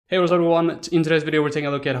Hey, what's up everyone? In today's video, we're taking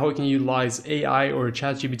a look at how we can utilize AI or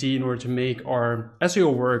ChatGPT in order to make our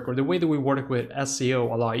SEO work, or the way that we work with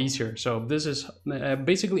SEO, a lot easier. So this is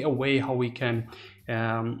basically a way how we can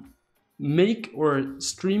make or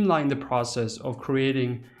streamline the process of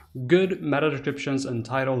creating good meta descriptions and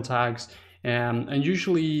title tags, and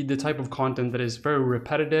usually the type of content that is very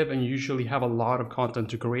repetitive and usually have a lot of content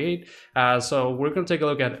to create. So we're going to take a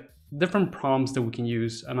look at different prompts that we can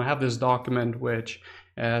use, and I have this document which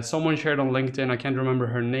someone shared on LinkedIn. I can't remember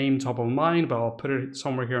her name top of mind, but I'll put it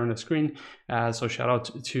somewhere here on the screen. So shout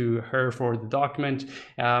out to her for the document.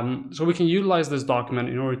 So we can utilize this document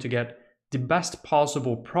in order to get the best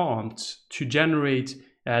possible prompts to generate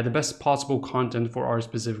the best possible content for our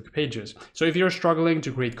specific pages. So if you're struggling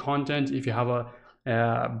to create content, if you have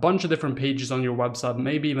a bunch of different pages on your website,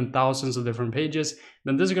 maybe even thousands of different pages,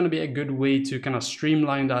 then this is going to be a good way to kind of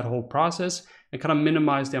streamline that whole process and kind of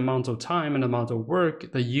minimize the amount of time and amount of work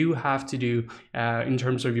that you have to do in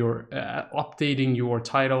terms of your updating your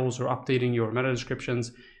titles or updating your meta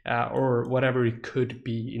descriptions or whatever it could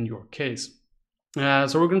be in your case.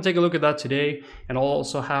 So we're going to take a look at that today, and I'll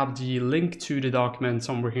also have the link to the document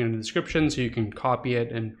somewhere here in the description so you can copy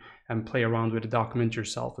it and play around with the document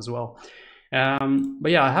yourself as well.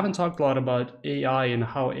 But yeah, I haven't talked a lot about AI and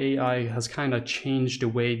how AI has kind of changed the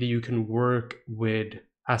way that you can work with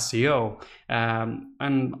SEO,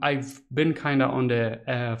 and I've been kind of on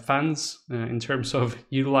the fence in terms of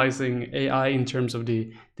utilizing AI in terms of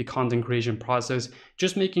the content creation process,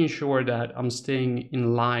 just making sure that I'm staying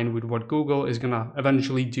in line with what Google is gonna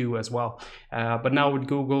eventually do as well. But now with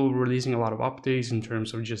Google releasing a lot of updates in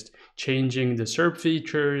terms of just changing the SERP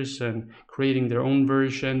features and creating their own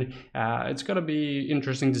version, it's gonna be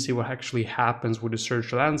interesting to see what actually happens with the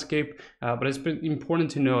search landscape. But it's been important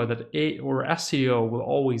to know that SEO will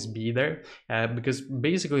always be there, because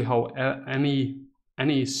basically how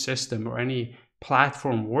any system or any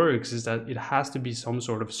platform works is that it has to be some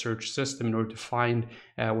sort of search system in order to find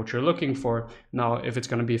what you're looking for. Now, if it's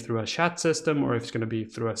going to be through a chat system or if it's going to be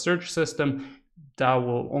through a search system, that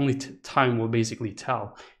will only time will basically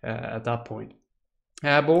tell at that point.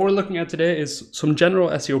 But what we're looking at today is some general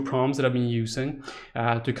SEO prompts that I've been using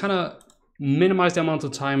to kind of minimize the amount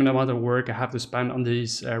of time and amount of work I have to spend on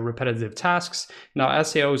these repetitive tasks. Now,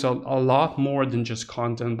 SEO is a lot more than just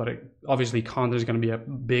content, but obviously content is going to be a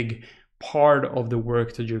big part of the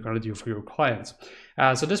work that you're going to do for your clients.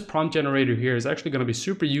 So this prompt generator here is actually going to be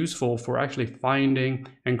super useful for actually finding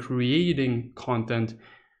and creating content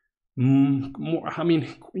more. I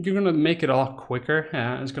mean, you're going to make it a lot quicker.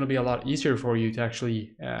 It's going to be a lot easier for you to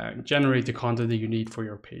actually generate the content that you need for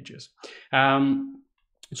your pages.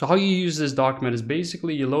 So how you use this document is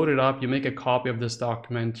basically you load it up, you make a copy of this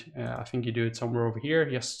document. I think you do it somewhere over here.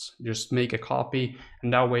 Yes, just make a copy,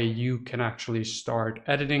 and that way you can actually start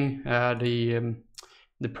editing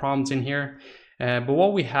the prompts in here. But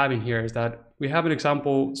what we have in here is that we have an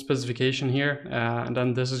example specification here, and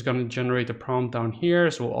then this is going to generate a prompt down here.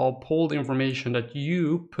 So I'll pull the information that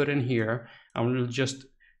you put in here, and we'll just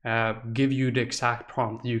give you the exact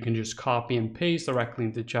prompt. You can just copy and paste directly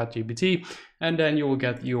into ChatGPT, and then you will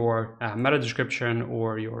get your meta description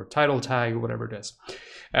or your title tag, whatever it is.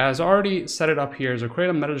 So I already set it up here. So create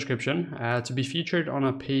a meta description to be featured on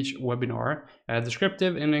a page webinar,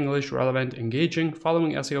 descriptive in English, relevant, engaging,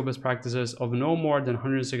 following SEO best practices of no more than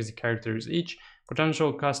 160 characters each,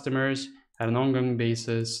 potential customers at an ongoing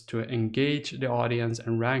basis to engage the audience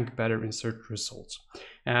and rank better in search results.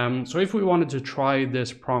 So if we wanted to try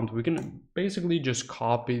this prompt, we can basically just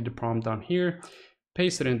copy the prompt down here,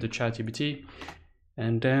 paste it into ChatGPT,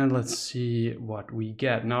 and then let's see what we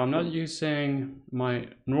get. Now, I'm not using my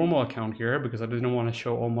normal account here because I didn't want to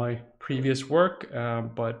show all my previous work,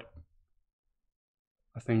 but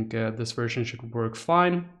I think this version should work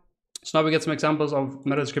fine. So now we get some examples of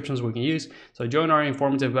meta descriptions we can use. So join our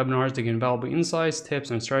informative webinars to gain valuable insights, tips,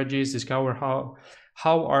 and strategies. Discover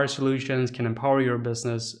how our solutions can empower your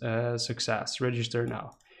business success. Register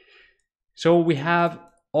now. So we have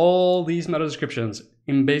all these meta descriptions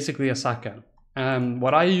in basically a second. And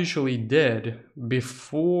what I usually did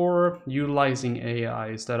before utilizing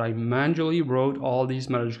AI is that I manually wrote all these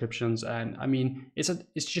meta descriptions, and I mean, it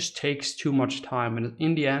just takes too much time. And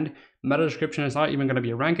in the end, meta description is not even going to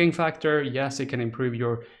be a ranking factor. Yes, it can improve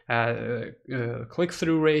your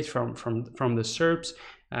click-through rate from the SERPs,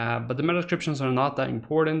 but the meta descriptions are not that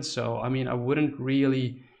important. So I mean, I wouldn't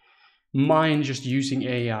really mind just using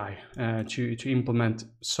AI to implement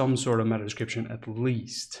some sort of meta description at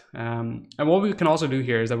least. And what we can also do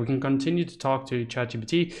here is that we can continue to talk to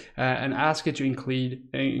ChatGPT and ask it to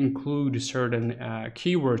include certain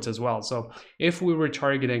keywords as well. So if we were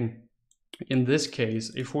targeting in this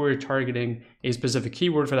case, if we're targeting a specific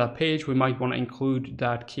keyword for that page, we might want to include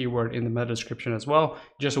that keyword in the meta description as well,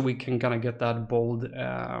 just so we can kind of get that bold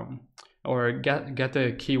or get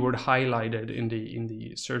the keyword highlighted in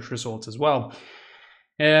the search results as well.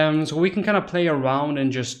 So we can kind of play around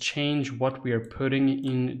and just change what we are putting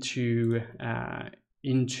into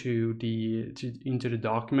the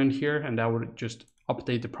document here, and that would just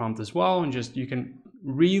update the prompt as well, and just you can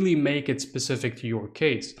really make it specific to your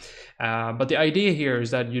case. But the idea here is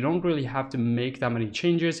that you don't really have to make that many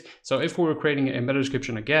changes. So if we were creating a meta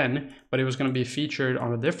description again, but it was going to be featured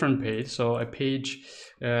on a different page, so a page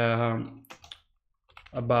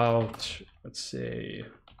about, let's say,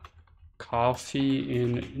 coffee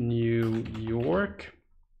in New York,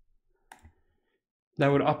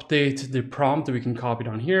 that would update the prompt that we can copy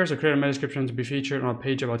down here. So create a meta description to be featured on a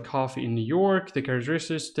page about coffee in New York. The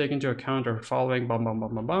characteristics to take into account are following, bum, bum,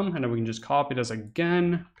 bum, bum, bum. And then we can just copy this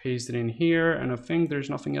again, paste it in here. And I think there's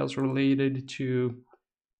nothing else related to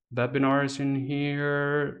webinars in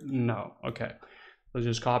here. No, okay. Let's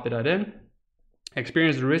just copy that in.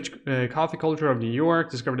 Experience the rich coffee culture of New York.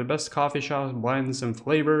 Discover the best coffee shops, blends, and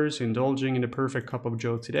flavors. Indulging in the perfect cup of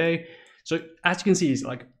joe today. So as you can see, it's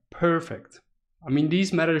like perfect. I mean,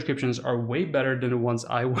 these meta descriptions are way better than the ones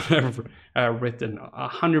I would have written,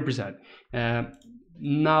 100%.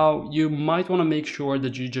 Now, you might want to make sure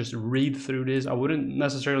that you just read through this. I wouldn't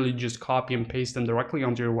necessarily just copy and paste them directly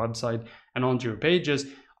onto your website and onto your pages.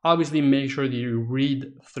 Obviously, make sure that you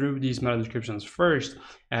read through these meta descriptions first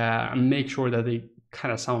and make sure that they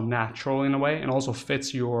kind of sound natural in a way and also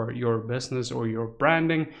fits your business or your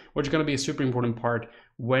branding, which is going to be a super important part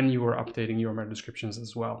when you are updating your meta descriptions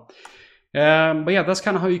as well. But yeah, that's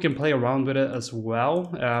kind of how you can play around with it as well.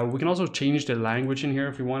 We can also change the language in here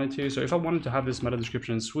if we wanted to. So if I wanted to have this meta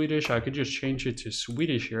description in Swedish, I could just change it to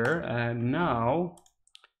Swedish here. And now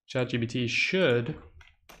ChatGPT should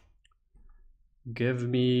give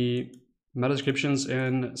me meta descriptions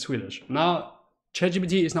in Swedish. Now,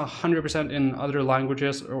 ChatGPT is not 100% in other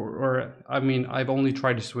languages, or I mean, I've only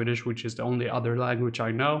tried Swedish, which is the only other language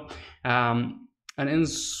I know. And in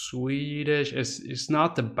Swedish, it's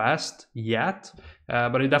not the best yet,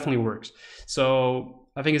 but it definitely works. So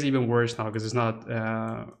I think it's even worse now because it's not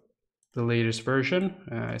the latest version.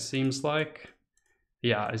 It seems like,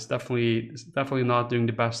 yeah, it's definitely not doing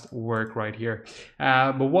the best work right here.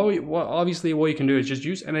 But obviously what you can do is just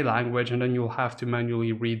use any language, and then you'll have to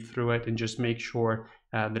manually read through it and just make sure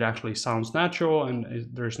that it actually sounds natural and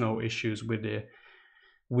there's no issues with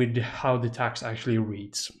how the text actually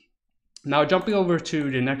reads. Now jumping over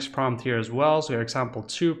to the next prompt here as well, so example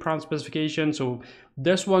 2 prompt specification. So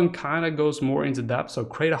this one kind of goes more into depth. So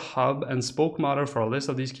create a hub and spoke model for a list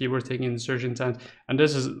of these keywords taken in search intent. And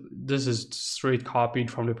this is straight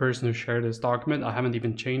copied from the person who shared this document. I haven't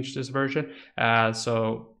even changed this version.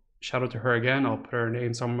 So shout out to her again. I'll put her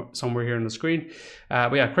name somewhere here on the screen.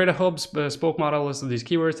 But yeah, create a hub spoke model list of these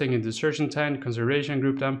keywords taken into search intent, consideration,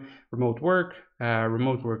 group them, remote work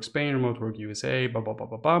Spain, remote work USA, blah, blah, blah,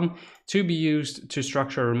 blah, blah, to be used to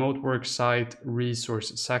structure a remote work site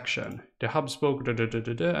resource section. The hub spoke, and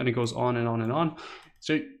it goes on and on and on.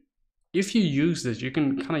 So if you use this, you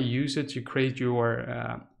can kind of use it to create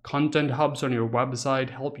your content hubs on your website,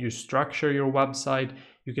 help you structure your website.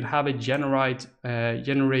 You can have it generate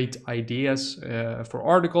ideas for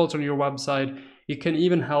articles on your website. It can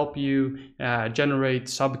even help you generate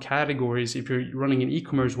subcategories. If you're running an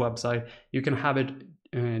e-commerce website, you can have it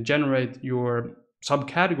generate your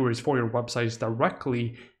subcategories for your websites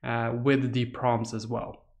directly with the prompts as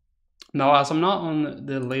well. Now, as I'm not on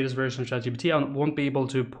the latest version of ChatGPT, I won't be able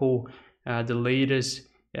to pull the latest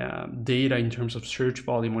data in terms of search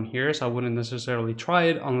volume on here, so I wouldn't necessarily try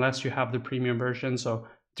it unless you have the premium version. So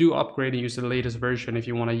do upgrade and use the latest version if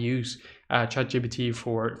you want to use ChatGPT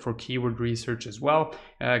for keyword research as well,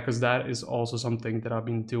 because that is also something that I've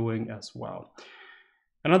been doing as well.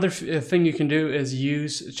 Another thing you can do is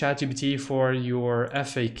use ChatGPT for your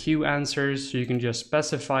FAQ answers. So you can just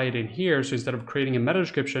specify it in here. So instead of creating a meta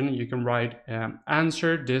description, you can write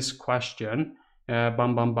answer this question,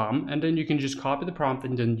 bum, bum, bum, and then you can just copy the prompt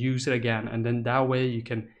and then use it again. And then that way you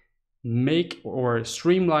can make or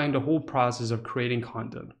streamline the whole process of creating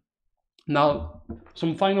content. Now,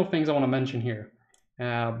 some final things I want to mention here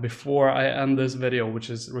before I end this video,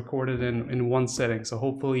 which is recorded in one sitting. So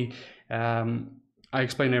hopefully I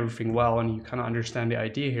explain everything well and you kind of understand the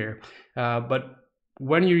idea here. But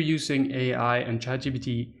when you're using AI and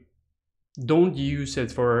ChatGPT, don't use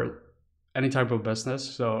it for any type of business.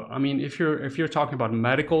 So I mean, if you're talking about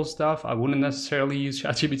medical stuff, I wouldn't necessarily use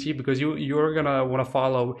ChatGPT because you're gonna want to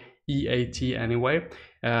follow EAT anyway.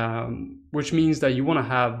 which means that you want to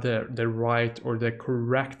have the right or the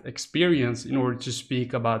correct experience in order to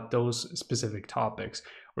speak about those specific topics.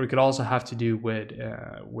 Or it could also have to do with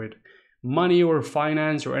money or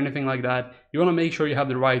finance or anything like that. You want to make sure you have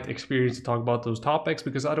the right experience to talk about those topics,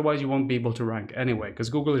 because otherwise you won't be able to rank anyway,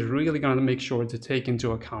 because Google is really going to make sure to take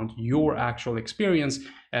into account your actual experience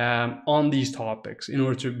on these topics in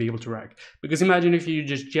order to be able to rank. Because imagine if you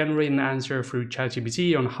just generate an answer through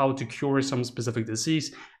ChatGPT on how to cure some specific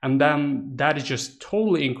disease, and then that is just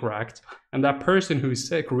totally incorrect, and that person who's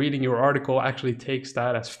sick reading your article actually takes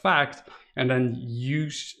that as fact and then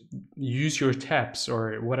use your tips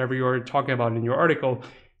or whatever you're talking about in your article,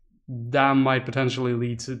 that might potentially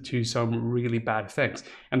lead to some really bad things.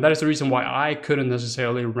 And that is the reason why I couldn't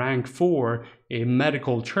necessarily rank for a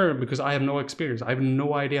medical term, because I have no experience. I have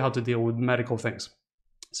no idea how to deal with medical things.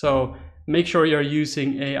 So make sure you're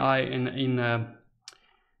using AI in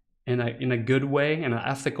a good way, in an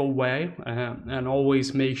ethical way, and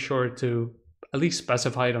always make sure to at least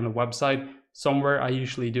specify it on the website. Somewhere I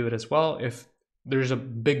usually do it as well. If there's a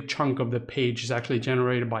big chunk of the page is actually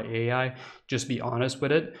generated by AI, just be honest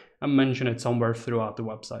with it and mention it somewhere throughout the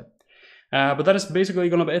website. But that is basically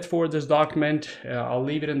going to be it for this document. I'll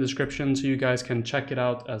leave it in the description so you guys can check it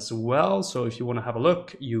out as well. So if you want to have a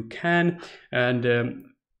look, you can. And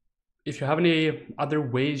if you have any other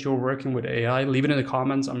ways you're working with AI, leave it in the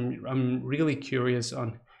comments. I'm really curious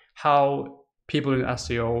on how people in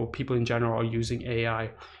SEO, people in general, are using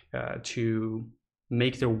AI to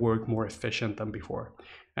make their work more efficient than before.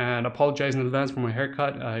 And apologize in advance for my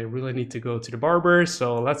haircut. I really need to go to the barber.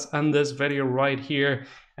 So let's end this video right here.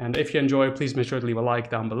 And if you enjoy, please make sure to leave a like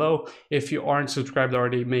down below. If you aren't subscribed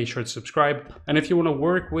already, make sure to subscribe. And if you want to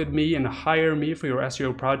work with me and hire me for your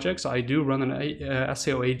SEO projects, I do run an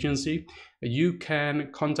SEO agency. You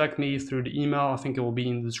can contact me through the email. I think it will be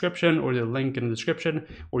in the description, or the link in the description,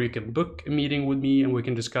 or you can book a meeting with me and we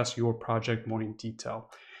can discuss your project more in detail.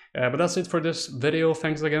 But that's it for this video.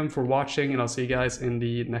 Thanks again for watching, and I'll see you guys in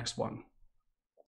the next one.